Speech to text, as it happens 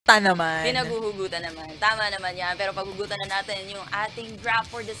Pinaguhugutan naman. Pinaguhugutan naman. Tama naman yan. Pero paghugutan na natin yung ating draft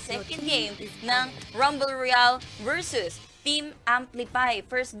for the second game ng Rumble Royale versus Team Amplify.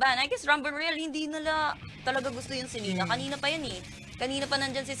 First ban. I guess Rumble Royale, hindi nila talaga gusto yung Selena. Kanina pa yan eh. Kanina pa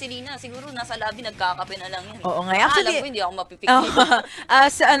nandyan si Selena. Siguro nasa lobby nagkakape na lang yan. Oo nga. Actually, alam ko, hindi ako mapipiknik.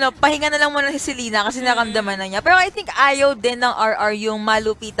 Pahinga na lang muna si Selena kasi nakamdaman na niya. Pero I think ayaw din ng RR yung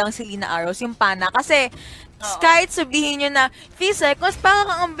malupitang Selena Arrows, yung pana. Kasi kahit sabihin nyo na, P-Seconds,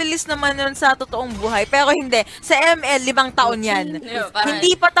 parang ang bilis naman yun sa totoong buhay. Pero hindi. Sa ML, 5 taon yan.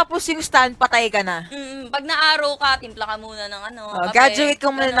 Hindi pa tapos yung stand, patay ka na. Pag na-araw ka, timpla ka muna ng kape, graduate ka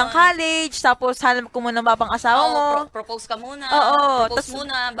muna ng college, tapos hanap ko muna babang asawa mo. Propose ka muna. Propose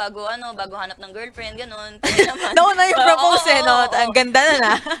muna bago hanap ng girlfriend, ganun. Nauna yung propose no? Ang ganda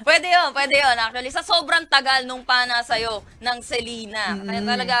na. Pwede yun. Actually, sa sobrang tagal nung pana sa'yo ng Selena. Kaya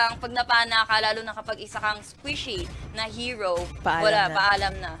talagang pag napana ka, lalo na kapag isa kang squishy na hero,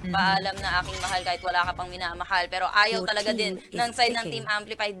 paalam na. Paalam na aking mahal kahit wala ka pang minamahal. Pero ayaw talaga din ng side ng Team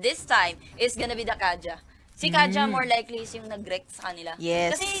Amplify this time is gonna be the Kaja. Si Kaja more likely is yung nag-rect sa kanila.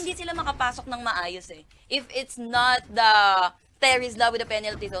 Yes. Kasi hindi sila makapasok ng maayos eh. If it's not the Terry's love with the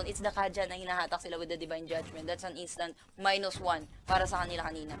penalty zone, it's the Kaja na hinahatak sila with the divine judgment. That's an instant -1 para sa kanila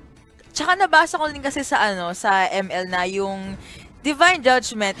kanina. Tsaka nabasa ko din kasi sa sa ML na yung divine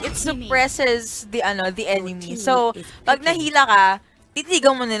judgment, it suppresses the enemy. So, pag nahila ka,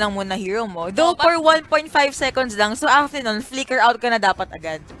 titigaw mo nilang muna hero mo. Though for 1.5 seconds lang, so after nun, flicker out ka na dapat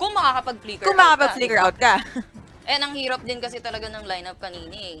agad. Kung makakapag-flicker out ka. Ang hirap din kasi talaga ng lineup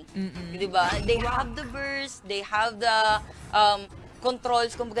kanina eh. Diba? They have the burst, they have the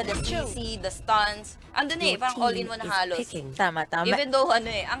controls, kumbaga the CC, the stuns. Andun parang all-in-one na halos. Tama. Even though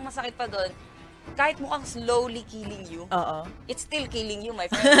ang masakit pa doon, kahit mukhang slowly killing you, it's still killing you, my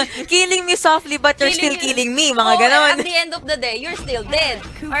friend. Killing me softly, but you're still killing me, mga ganon. At the end of the day, you're still dead.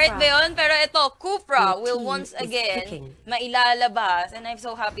 Alright ba yun? Pero ito, Kufra will once again mailalabas. And I'm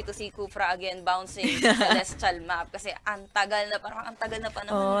so happy to see Kufra again bouncing sa Celestial map. Kasi ang tagal na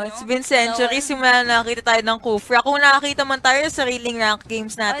panahon. It's been centuries simula na nakita tayo ng Kufra. Kung nakakita man tayo sa sariling rank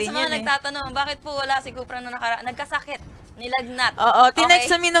games natin sa mga nagtatanong, bakit po wala si Kufra na nagkasakit? Nilagnat. Tinext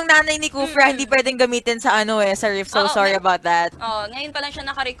sa minong nanay ni Kufra, hindi pwedeng gamitin sa sa Rift. So, sorry about that. Ngayon pa lang siya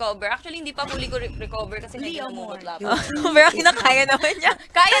naka-recover. Actually, hindi pa fully recover kasi medyo namumot lang. Pero kinakaya naman niya.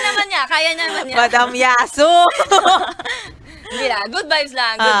 Kaya naman niya. Madam Yaso! Hindi lang. Good vibes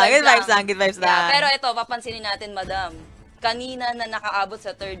lang. Good vibes lang. Pero ito, papansinin natin, madam. Kanina na nakaabot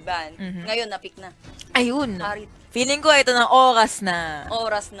sa third ban. Ngayon, na-pick na. Ayun. Harit. Feeling ko ito ng oras na.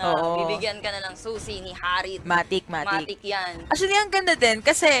 Bibigyan ka na ng susi ni Harit. Matik. Matik yan. Actually, ang ganda din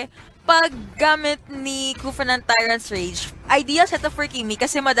kasi pag gamit ni Kufa ng Tyrant's Rage, ideal setup for Kimi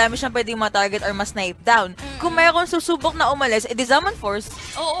kasi madami siyang pwedeng ma-target or ma-snipe down. Kung mayroon susubok na umalis, Summon Force,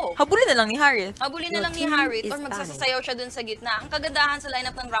 habulin na lang ni Harit. Or magsasayaw siya dun sa gitna. Ang kagandahan sa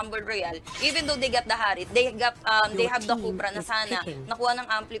lineup ng Rumble Royale, even though they got the Harit, they have the Cobra na sana nakuha ng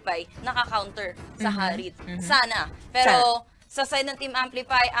Amplify, naka-counter sa Harit. Sana. Pero sa side ng Team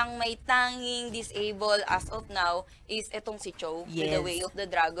Amplify, ang may tanging disable as of now is etong si Cho. With the Way of the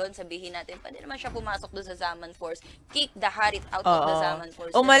Dragon, sabihin natin, pwede naman siya pumasok doon sa Zaman Force. Kick the Harit out of the Zaman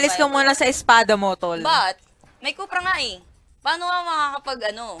Force. Umalis ka muna sa espada mo, tol. But, may Kupra nga eh. Paano nga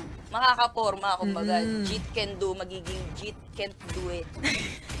makakaporma, kumbaga, Jit can do, magiging Jit can't do it.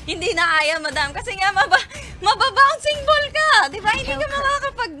 Hindi na kaya, madam, kasi nga mababouncing ball ka, di ba? Hindi ka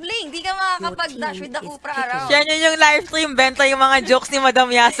makakapag-blink, hindi ka makakapag-dash with the Kupra around. Yan yung live stream, benta yung mga jokes ni Madam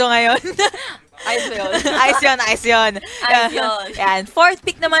Yaso ngayon. Ayos yun. Ayos yun. Yan. Fourth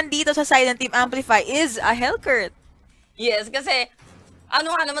pick naman dito sa side ng Team Amplify is a Hellcurt. Yes, kasi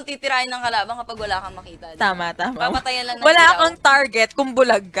ano nga naman titirahin ng kalaban kapag wala kang makita? Tama. Papatayan lang ng wala kang target kung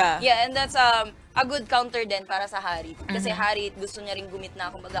bulag ka. Yeah, and that's a good counter din para sa Harit. Kasi Harit, gusto niya rin gumit na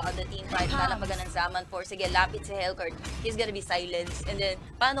kumbaga on the team fight, lalapagan ng Zaman Force. Sige, lapit si Hellcurt. He's gonna be silenced. And then,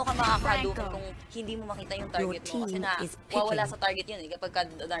 paano ka makakadukin kung hindi mo makita yung target mo? Kasi wawala sa target yun eh. Kapag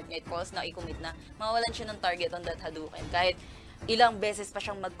Dark Knight Falls, na-i-commit na, mawawalan siya ng target on that Hadouken. Kahit ilang beses pa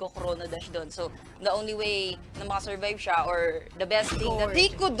siyang magko-chrono dash doon. So, the only way na makasurvive siya or the best thing that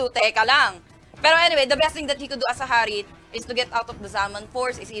he could do, teka lang. Pero anyway, the best thing that he could do as a Harit is to get out of the Zaman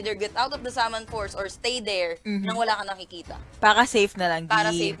Force, is either get out of the Zaman Force or stay there nang wala kang nakikita. Para safe na lang,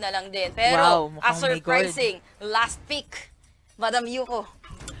 Para safe na lang din. Pero, a surprising last pick, Madam Yuko.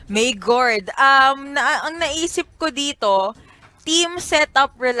 May Gord. Ang naisip ko dito, team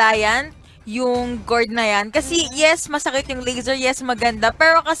setup reliant, yung Gord na yan. Kasi yes, masakit yung laser, yes, maganda.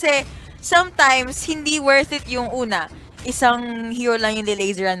 Pero kasi, sometimes, hindi worth it yung una. Isang hero lang yung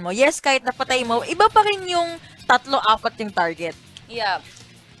lilaseran mo. Yes, kahit napatay mo, iba pa rin yung 3-4 yung target. Yeah.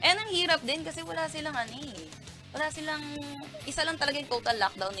 And ang hirap din kasi wala silang wala silang, isa lang talaga yung total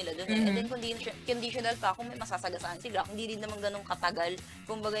lockdown nila dun. And then conditional pa, kung may masasagasaan si Grak, hindi rin naman ganun katagal.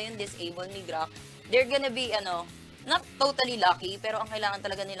 Kumbaga yung disable ni Grak, they're gonna be, not totally lucky, pero ang kailangan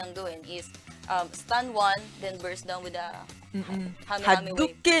talaga nilang gawin is stun 1, then burst down with a hami-hami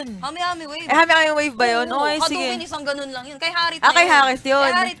wave. Hami-hami wave. Hami-hami wave ba yun? Oo, Okay, sige. Hadouken isang ganun lang yun. Kay Harit na yun. Kay Harit yun.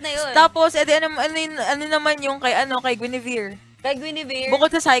 Kay Harit na yun. Tapos, ano naman yung kay Guinevere? Kay Guinevere.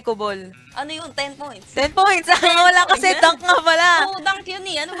 Bukod sa Psycho Ball. Ano yun? 10 points. 10 points. Wala kasi dunk nga pala. Oo, dunk yun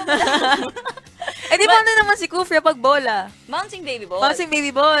eh. Ano ba pala? Di ba na naman si Kufria pag bola? Bouncing baby ball. Bouncing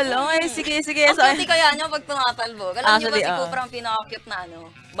baby ball. Okay, sige. Ang cute kaya niyo pag tumatalbo. Alam niyo ba si Actually, Kupra ang pinaka-cute na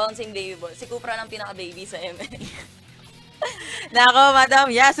bouncing baby ball. Si Kupra ang pinaka-baby sa ML. Nako, Madam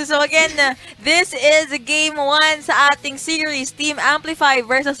Yasu. So again, this is game 1 sa ating series, Team Amplify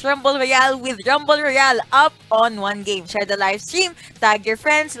versus Rumble Royale, with Rumble Royale up on 1 game. Share the live stream, tag your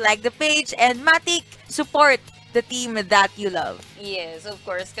friends, like the page, and Matik, support the team that you love. Yes, of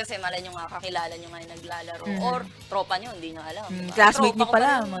course. Kasi malay nyo nga, kakilala nyo nga yung naglalaro. Or tropa nyo, hindi nyo alam. Classmate nyo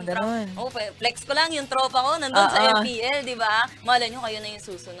pala, mga ganun. Flex ko lang yung tropa ko, nandun sa MPL, di ba? Malay nyo, kayo na yung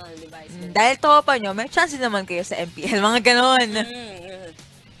susunod, di ba? Dahil tropa nyo, may chance naman kayo sa MPL, mga ganun.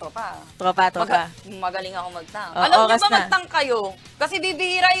 Tropa. Magaling ako mag-tank. Alam nyo ba mag-tank kayo? Kasi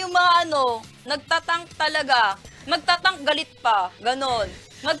bibihira yung mga nagtatank talaga. Magtatank galit pa. Ganon.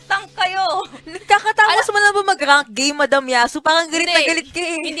 Mag-tank kayo! Kakatapos mo na ba mag-rank game, Madam Yasu? Parang galit na galit ka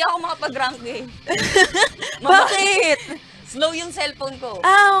eh. Hindi ako makapag-rank game. Bakit? Slow yung cellphone ko.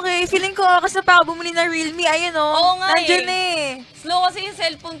 Okay. Feeling ko, kasi pa bumili ng Realme, ayun o. Oo nga Nandyan eh. Slow kasi yung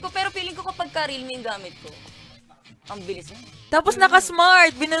cellphone ko, pero feeling ko kapag ka-Realme yung gamit ko, ang bilis na. Tapos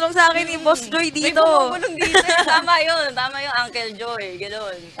naka-smart. Binulong sa akin ni Boss Joy dito. May bumulong dito. Tama yun, Uncle Joy.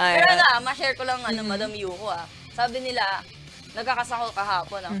 Ganoon. Pero ma-share ko lang, Madam Yuko Sabi nila, nagkakasako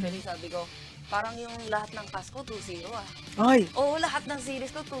kahapon, actually, sabi ko, parang yung lahat ng cast ko, 2-0 Ay! Oo, lahat ng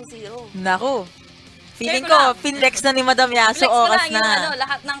series ko, 2-0. Naku! Feeling ko, pinlex na ni Madam Yasu, oras na. Flex ko lang yung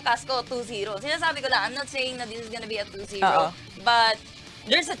lahat ng cast ko, 2-0. Sinasabi ko lang, I'm not saying na this is gonna be a 2-0, but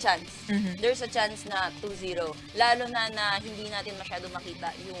there's a chance. There's a chance na 2-0. Lalo na hindi natin masyado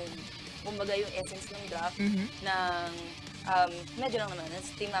makita yung, kumbaga yung essence ng draft, ng medyo lang naman, it's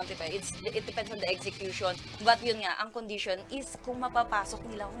Team Amplify. It depends on the execution. But yun nga, ang condition is kung mapapasok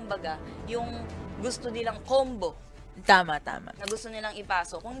nila, kumbaga, yung gusto nilang combo. Tama. Na gusto nilang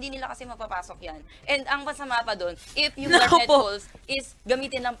ipasok. Kung hindi nila kasi mapapasok yan. And ang masama pa doon, if yung guard headballs is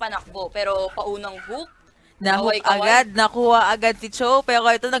gamitin ng panakbo, pero paunang hook, nakuha agad si Cho, pero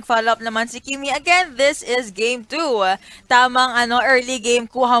ito nag-follow up naman si Kimi. Again, this is game 2. Tamang early game,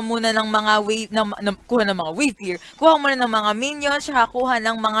 kuha muna ng mga wave gear, kuha muna ng mga minions, saka kuha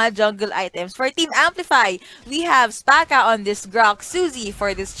ng mga jungle items. For Team Amplify, we have Spaka on this Grok, Suzy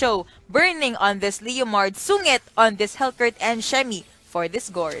for this Cho, Burning on this Leomard, Sungit on this Helkert, and Shemi for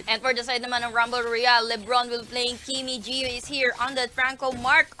this Gord. And for the side naman ng Rumble Royale, Lebron will playing Kimi, Gio is here on the Franco,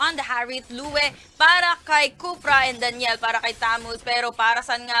 Mark on the Harit, Lue para kay Kupra, and Daniel para kay Tamus. Pero para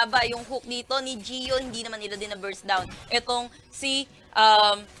saan nga ba yung hook dito ni Gio? Hindi naman nila din na burst down. Itong si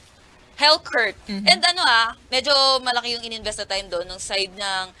Helkert. And medyo malaki yung in-invest na time doon ng side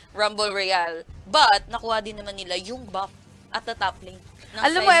ng Rumble Royale. But nakuha din naman nila yung buff at the top lane.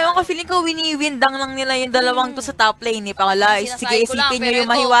 Alam mo, ewan ko, feeling ko wini-windang lang nila yung dalawang to sa top lane eh. Pangala, sige, isipin nyo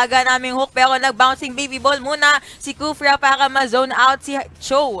yung mahiwaga naming hook, pero nag-bouncing baby ball muna si Kufria para ma-zone out si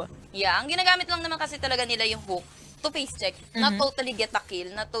Cho. Yeah, ang ginagamit lang naman kasi talaga nila yung hook to face check. Not totally get a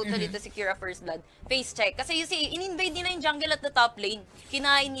kill, not totally to secure a first blood. Face check. Kasi you see, in-invade nila yung jungle at the top lane.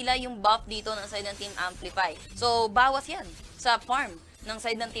 Kinain nila yung buff dito ng side ng Team Amplify. So, bawas yan sa farm ng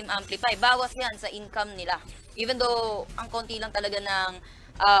side ng Team Amplify. Bawas yan sa income nila. Even though, ang konti lang talaga ng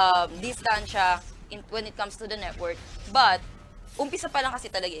distansya when it comes to the network. But, umpisa pa lang kasi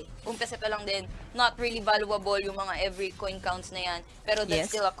talaga eh. Umpisa pa lang din, not really valuable yung mga every coin counts na yan. Pero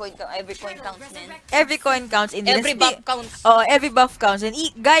that's still a coin, every coin counts din. Every coin counts. Every buff counts. Every buff counts. And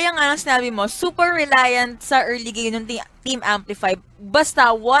gaya nga ng sinabi mo, super reliant sa early game ng Team Amplify.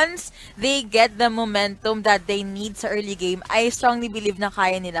 Basta once they get the momentum that they need sa early game, I strongly believe na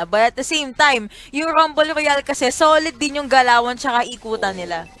kaya nila. But at the same time, yung Rumble Royale kasi solid din yung galawan tsaka ikutan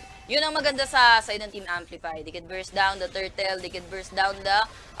nila. Yun ang maganda sa side ng Team Amplify. They can burst down the turtle, they can burst down the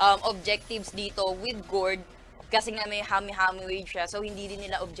objectives dito with Gord. Kasi nga may hami-hami wave siya. So, hindi din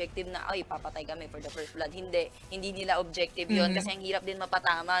nila objective na, ay, papatay kami for the first blood. Hindi nila objective yun. Kasi ang hirap din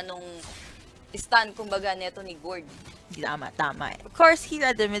mapatama nung stun, kumbaga, neto ni Gord. Tama. Of course, here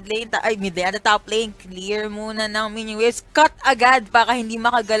at the mid lane, at the top lane, clear muna ng minion waves. Cut agad para hindi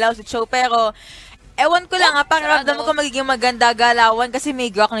makagalaw si Cho. Pero, Ewan ko lang parang ramdam sarado. ko magiging maganda galawan kasi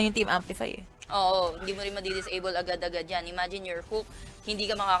may Glock na yung Team Amplify eh. Oo, hindi mo rin madi-disable agad-agad yan. Imagine your hook, hindi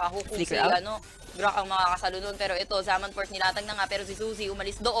ka makaka-hook kung si Flicker out? Brock ang makakasalo nun. Pero ito, Zaman Force nilatag na nga, pero si Suzy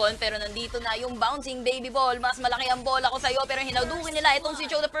umalis doon. Pero nandito na yung bouncing baby ball. Mas malaki ang bola ko sa'yo, pero hinadukin nila. Itong si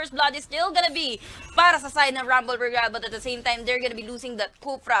Joe, the first blood is still gonna be para sa side ng Rumble Royale. But at the same time, they're gonna be losing that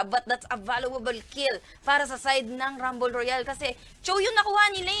Cupra. But that's a valuable kill para sa side ng Rumble Royale. Kasi Joe yung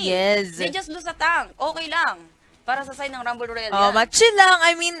nakuha nila eh. Yes. They just lose a tank. Okay lang. Para sa side ng Rumble Royale Oh, yan. chill lang.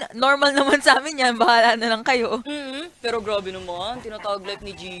 I mean, normal naman sa amin yan. Bahala na lang kayo. Pero grabe naman, tinatawag life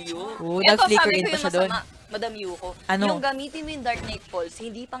ni Gio. Oo, Eto, nag-flicker sabi din ko pa yung siya doon. masama, Madam Yuko. Ano? Yung gamitin mo yung Dark Knight Pulse,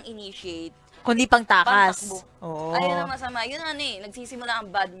 hindi pang initiate, Kundi pang takas. pang takbo. Oo. Ayun ang masama. Yun nagsisimula ang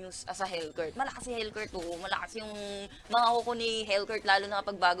bad news as a Hellcourt. Malakas si Hellcourt, oo. Malakas yung mga kuko ni Hellcourt, lalo na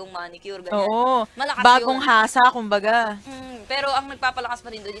kapag bagong manicure, ganyan. Oo. Malakas Bagong yun. hasa, kumbaga. Pero ang nagpapalakas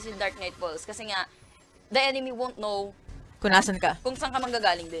pa rin doon is yung Dark Knight Pulse. Kasi nga, the enemy won't know Kung nasan ka. kung saan ka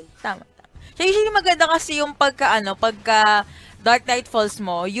manggagaling din. Tama. So, usually maganda kasi yung pagka Dark Knight Falls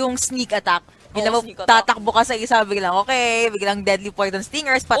mo, yung sneak attack. Bigla mo Oo, sneak attack. tatakbo ka sa isa, biglang biglang deadly poison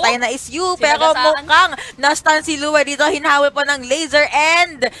stingers, patay na is you, pero sinagasaan. mukhang na-stun si Lua dito, hinawil pa ng laser,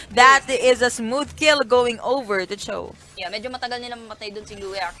 and that is a smooth kill going over to Cho. Yeah, medyo matagal nila mamatay dun si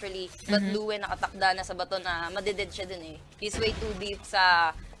Lue actually. But Lue nakatakda na sa bato na madeded siya dun eh. He's way too deep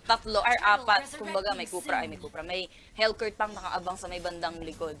sa tatlo or apat. Kumbaga may Cupra. May Hellcourt pang nakaabang sa may bandang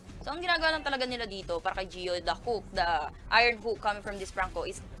likod. So ang ginagawa lang talaga nila dito para kay Gio, the hook, the iron hook coming from this Franco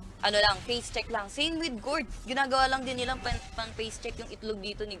is face check lang. Same with Gord. Ginagawa lang din nilang pang face check yung itlog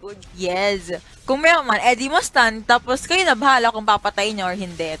dito ni Gord. Yes. Kung meron man, di mo stun, tapos kayo na bahala kung papatayin nyo or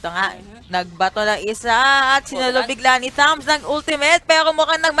hindi. Ito nga, nagbato ng isa at sinalo bigla ni Tams ng ultimate, pero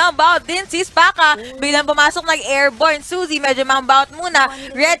mukhang nagmambout din si Spaka. Biglang pumasok nag-airborne. Suzy, medyo mambout muna.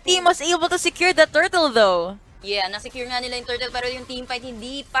 Red team was able to secure the turtle though. Yeah, nasecure nga nila yung turtle pero yung team fight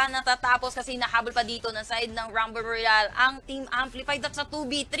hindi pa natatapos kasi nahabol pa dito na side ng Rumble Royale ang Team Amplify. That's a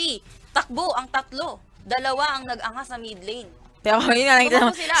 2v3. Takbo ang tatlo. Dalawa ang nag-angas sa mid lane. Pero yun nga,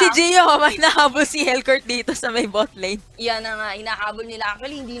 Tumakbo sila. si Gio, may nahabol si Hellcourt dito sa may bot lane. Yan na nga, hinahabol nila.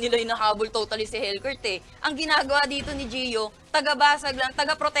 Actually, hindi nila hinahabol totally si Hellcourt eh. Ang ginagawa dito ni Gio, taga-basag lang,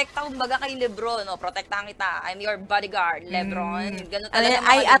 taga-protekta kumbaga kay Lebron. No? Protektahan kita. I'm your bodyguard, Lebron. Ganun talaga mga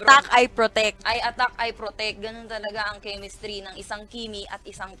I Lebron. attack, I protect. I attack, I protect. Ganun talaga ang chemistry ng isang Kimi at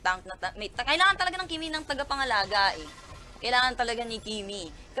isang tank. Kailangan talaga ng Kimi ng tagapangalaga eh. Kailangan talaga ni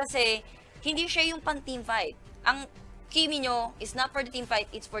Kimi. Kasi, hindi siya yung pan-team fight. Ang Kimi nyo is not for the team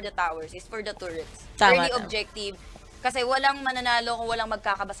fight, it's for the towers, it's for the turrets. Tama, Early tama. objective. Kasi walang mananalo kung walang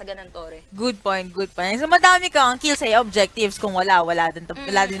magkakabasagan ng tore. Good point, good point. So, madami kang kills ay objectives. Kung wala din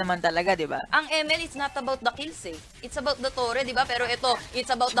naman talaga, di ba? Ang ML, it's not about the kills eh. It's about the tore, di ba? Pero ito, it's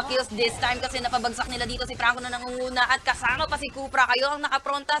about the kills this time kasi napabagsak nila dito si Franco na nangunguna at kasama pa si Cupra. Kayo ang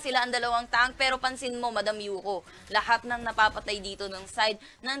nakapronta, sila ang dalawang tank. Pero pansin mo, Madam Yuko, lahat ng napapatay dito ng side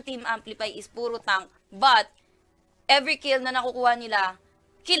ng Team Amplify is puro tank. But, every kill na nakukuha nila,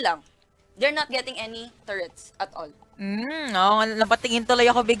 kill lang. They're not getting any turrets at all. Oo, napatingin tuloy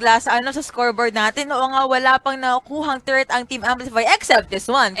ako bigla sa sa scoreboard natin. Oo nga, wala pang nakukuhang turret ang Team Amplify except this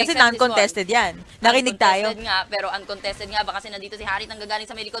one. Kasi Except non-contested yan. Nakinig tayo. Uncontested nga, pero uncontested nga ba kasi nandito si Harit ang gagaling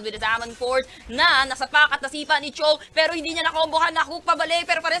sa may likod with the Zaman Force na nasapak at nasipa ni Cho, pero hindi niya nakombohan na hook pabalik,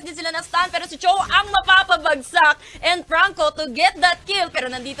 pero pares din sila na stun, pero si Cho ang mapapabagsak and Franco to get that kill, pero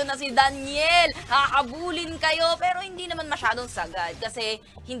nandito na si Daniel, hahabulin kayo, pero hindi naman masyadong sagad kasi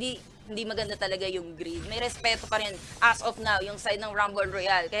hindi maganda talaga yung greed. May respeto pa rin as of now yung side ng Rumble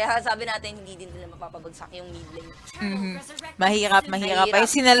Royale. Kaya sabi natin, hindi din nila mapapabagsak yung mid lane. Mahirap. Ay,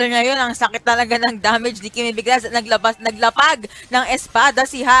 sinalo niya yun. Ang sakit talaga ng damage. Di Kimi bigla naglapag ng espada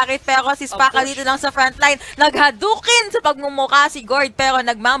si Harit. Pero si Spaka dito lang sa frontline. Naghadukin sa pagmumuka si Gord. Pero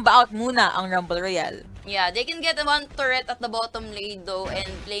nagmamba out muna ang Rumble Royale. Yeah, they can get one turret at the bottom lane though and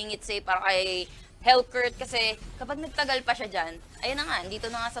playing it safe para kay Hellcourt kasi kapag nagtagal pa siya dyan, ayun na nga, dito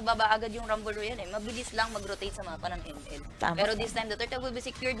na nga sa baba agad yung Rumble Royale eh. Mabilis lang mag-rotate sa mapa ng ML. Tama. Pero this time, the turtle will be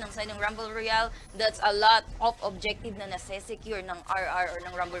secured ng side ng Rumble Royale. That's a lot of objective na nase-secure ng RR or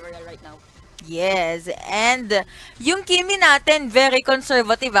ng Rumble Royale right now. Yes, and yung Kimi natin, very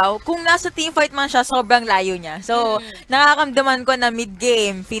conservative. Kung nasa teamfight man siya, sobrang layo niya. So, nakakamdaman ko na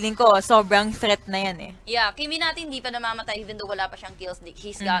mid-game, feeling ko, sobrang threat na yan eh. Yeah, Kimi natin hindi pa namamatay even though wala pa siyang kills.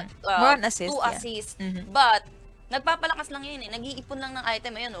 He's got More on assist, 2 yeah. assists. But, nagpapalakas lang yun eh. Nag-iipon lang ng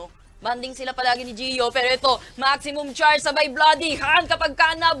item. Ayan oh. Banding sila palagi ni Gio, pero ito, maximum charge sabay bloody hand kapag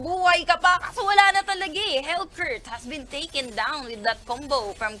ka nabuhay ka pa. Kaso wala na talaga eh. Hellcurt has been taken down with that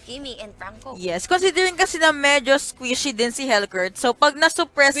combo from Kimi and Franco. Yes, considering kasi na medyo squishy din si Hellcurt. So, pag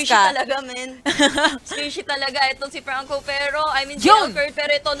nasuppress Squishy ka... talaga, men. Squishy talaga itong si Franco, pero, si Yun! Hellcurt,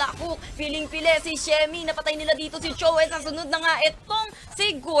 pero ito, naku, piling-pili si Shemi, napatay nila dito si Cho, at sasunod na nga itong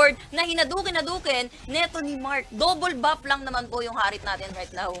si Gord na hinadukin neto ni Mark. Double buff lang naman po yung harit natin right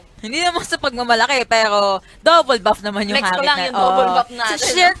now. Hindi naman sa pagmamalaki, pero double buff naman yung Flex ko harit lang yung double buff natin.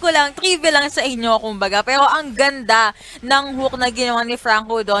 So, share ko lang, trivia lang sa inyo, kumbaga. Pero ang ganda ng hook na ginawa ni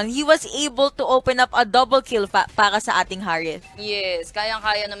Franco doon. He was able to open up a double kill para sa ating Harit. Yes,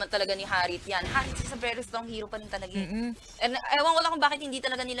 kayang-kaya naman talaga ni Harit yan. Harit is a very strong hero pa rin talaga. And ewan ko lang kung bakit hindi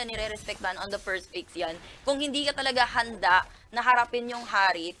talaga nila nire-respectan on the first picks yan. Kung hindi ka talaga handa na harapin yung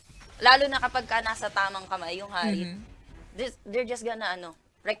Harit, lalo na kapag ka nasa tamang kamay yung Harit, they're just gonna,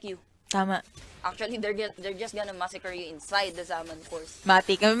 wreck you. Tama. Actually, they're just gonna massacre you inside the Zaman Force.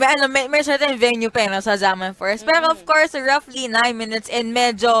 Matik. May certain venue pa sa Zaman Force. Pero of course, roughly 9 minutes and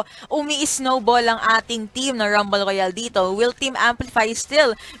medyo umi-snowball ang ating team na Rumble Royale dito. Will Team Amplify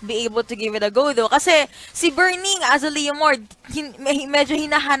still be able to give it a go though? Kasi si Burning as a Leomord, medyo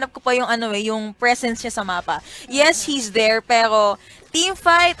hinahanap ko pa yung yung presence niya sa mapa. Yes, he's there, pero team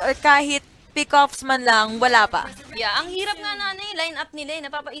fight or kahit pick-offs man lang, wala pa. Yeah, ang hirap nga na line-up nila eh.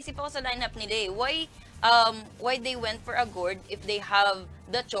 Napapaisip ako sa line-up nila eh. Why they went for a Gord if they have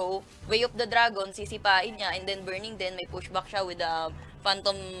the Cho, Way of the Dragon, sisipain niya, and then Burning din, may pushback siya with the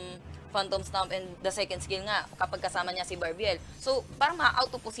Phantom Stomp and the second skill nga kapag kasama niya si Barbiel. So, parang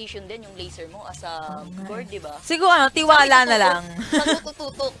ma-out of position din yung laser mo as a Gord, di ba? Siguro tiwala na lang.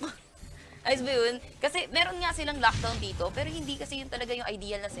 Tututok. Ayos ba yun? Kasi meron nga silang lockdown dito, pero hindi kasi yun talaga yung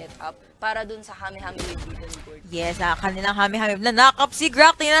ideal na setup para dun sa Hami-Hami wave dito ni Gord. Yes, kanilang Hami-Hami. Nanakap si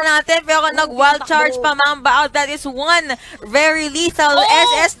Grak, tingnan natin, pero nag-wild charge pa Mamba out. That is one very lethal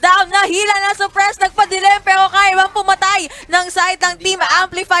SS down. Nahila na suppress, nagpadilim, pero kaya bang pumatay ng side ng Team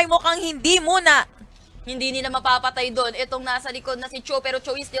Amplify? Mukhang hindi muna. Hindi nila mapapatay doon. Itong nasa likod na si Cho, pero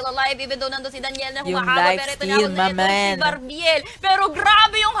Cho is still alive even though nandun si Daniel na humahabol. Pero ito na si Barbiel. Pero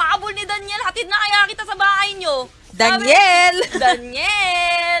grabe yung habol ni Daniel. Hatid na kaya kita sa bahay nyo. Daniel!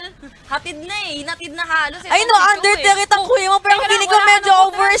 Daniel! Hatid na eh. Hinatid na halos. Ay no, undertake ang kuya mo. Pero feeling ko medyo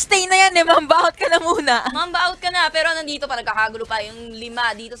overstay na yan eh. Mamba-out ka na muna. Mamba-out ka na. Pero nandito pa, nagkakagulo pa yung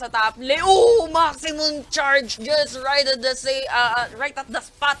 5 dito sa top lane. Maximum charge just right at the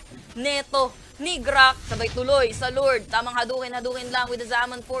spot. Neto ni Grak, sabay tuloy sa Lord. Tamang hadukin lang with the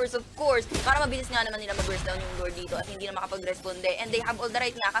Zaman Force, of course. Para mabilis nga naman nila mag-burst down yung Lord dito at hindi na makapag-responde. And they have all the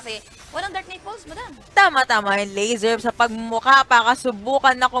right nga kasi walang Dark Knight Pulse, madam. Tama yung laser sa pagmukha pa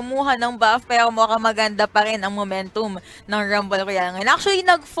kasubukan na kumuha ng buff pero mukhang maganda pa rin ang momentum ng Rumble Royale ngayon. Actually,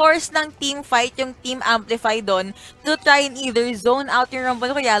 nag-force ng team fight yung Team Amplify doon to try and either zone out yung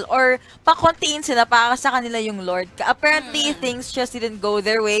Rumble Royale or pakontiin sila para sa kanila yung Lord. Apparently, things just didn't go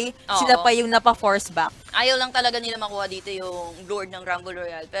their way. Sila pa yung force back. Ayaw lang talaga nila makuha dito yung Lord ng Rumble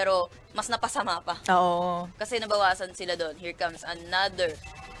Royale, pero mas napasama pa. Oo. Kasi nabawasan sila doon. Here comes another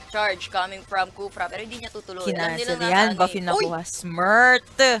charge coming from Kufra, pero hindi niya tutuloy. Kinancel yan, buff yung nakuha. Smart!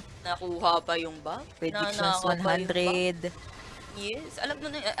 Nakuha pa yung buff. Predictions 100. Yes, alam mo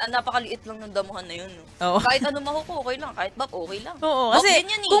na, napakaliit lang ng damuhan na yun. No? Oo. Kahit ano makukuha, okay lang. Kahit buff, okay lang. Oo, kasi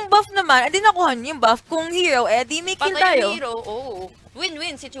kung buff naman, edi nakuha niyo yung buff. Kung hero, edi may kill tayo. Patay hero, oo.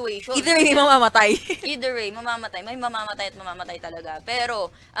 Win-win situation. Either way, mamamatay. Either way, mamamatay. May mamamatay at mamamatay talaga.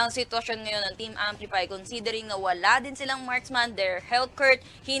 Pero, ang sitwasyon ngayon ng Team Amplify, considering na wala din silang marksman, their Hellcurt,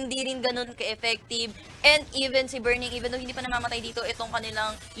 hindi rin ganun ka-effective. And even si Burning, even though hindi pa namamatay dito, itong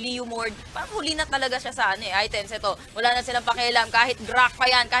kanilang Leomord, parang huli na talaga siya sa items. Ito, wala na silang pakialam. Kahit Grak pa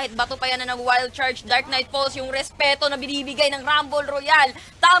yan, kahit bato pa yan na nag-wild charge, Dark Knight Pulse, yung respeto na binibigay ng Rumble Royale.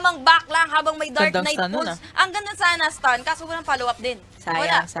 Tamang back lang habang may Dark Knight Pulse. Ang ganda sana stun, kaso walang follow-up din.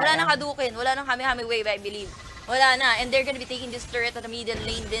 Sayang. Wala nang hadukin, wala nang Hami-Hami wave, I believe. Wala na, and they're gonna be taking this turret at the middle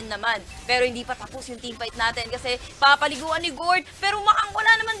lane din naman. Pero hindi pa tapos yung teamfight natin kasi papaliguan ni Gord, pero mukhang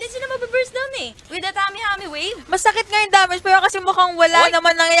wala naman din sila mababurst down eh. With that Hami-Hami wave. Masakit nga yung damage, pero kasi mukhang wala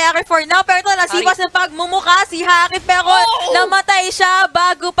naman nangyayari for now. Pero ito, nasipas ng pagmumuka si Harit, pero namatay siya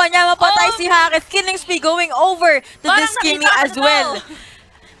bago pa niya mapatay si Harit. Killing spree going over to this Kimi as well.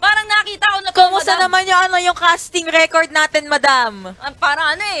 Parang nakita ko na kumusta naman yung casting record natin, madam?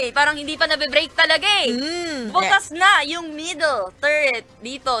 Parang hindi pa nabe-break talaga eh. Bukas na yung middle turret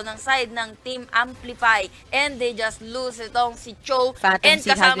dito ng side ng Team Amplify. And they just lose itong si Cho. And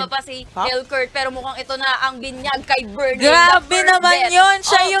kasama pa si Hellcurt. Pero mukhang ito na ang binyag kay Burning. Grabe naman yun.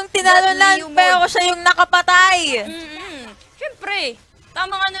 Siya yung tinalunan, pero siya yung nakapatay. Siyempre.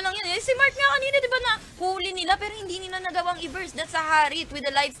 Tamang ano lang yun. Si Mark nga kanina, di ba na huli nila pero hindi nila nagawang i-burst. That's sa Harit with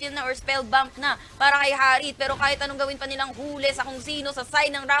the lifesteal na or spell bump na para kay Harit. Pero kahit anong gawin pa nilang huli sa kung sino sa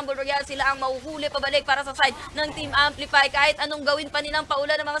side ng Rumble Royale, sila ang mahuhuli pabalik para sa side ng Team Amplify. Kahit anong gawin pa nilang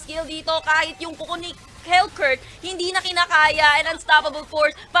paula ng mga skill dito, kahit yung kuko ni Hellkurt, hindi na kinakaya, and unstoppable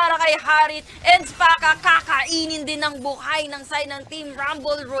force para kay Harit, and Spaka kakainin din ng buhay ng side ng Team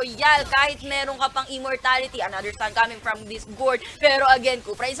Rumble Royale kahit meron ka pang immortality. Another stun coming from this gourd, pero again,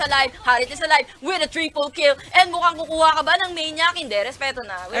 Kupra is alive, Harit is alive with a triple kill, and mukhang kukuha ka ba ng maniac? Hindi, respeto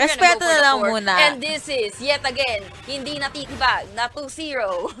na. Respeto na lang muna. And this is, yet again, hindi natitibag na 2-0.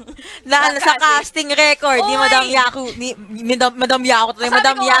 Sa casting record ni Madam Yaku, ni Madam Yaku,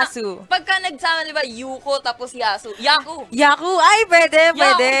 Madam Yasu. Pagka nagsama, di ba, Yuko tapos Yasu. Yaku, ay, pwede.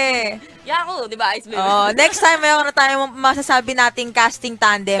 Yaku, di ba, Ice Baby? Oh, next time, mayroon na tayong masasabi nating casting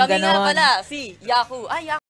tandem, Kami ganon. nga pala, si Yaku. Ay, Yaku.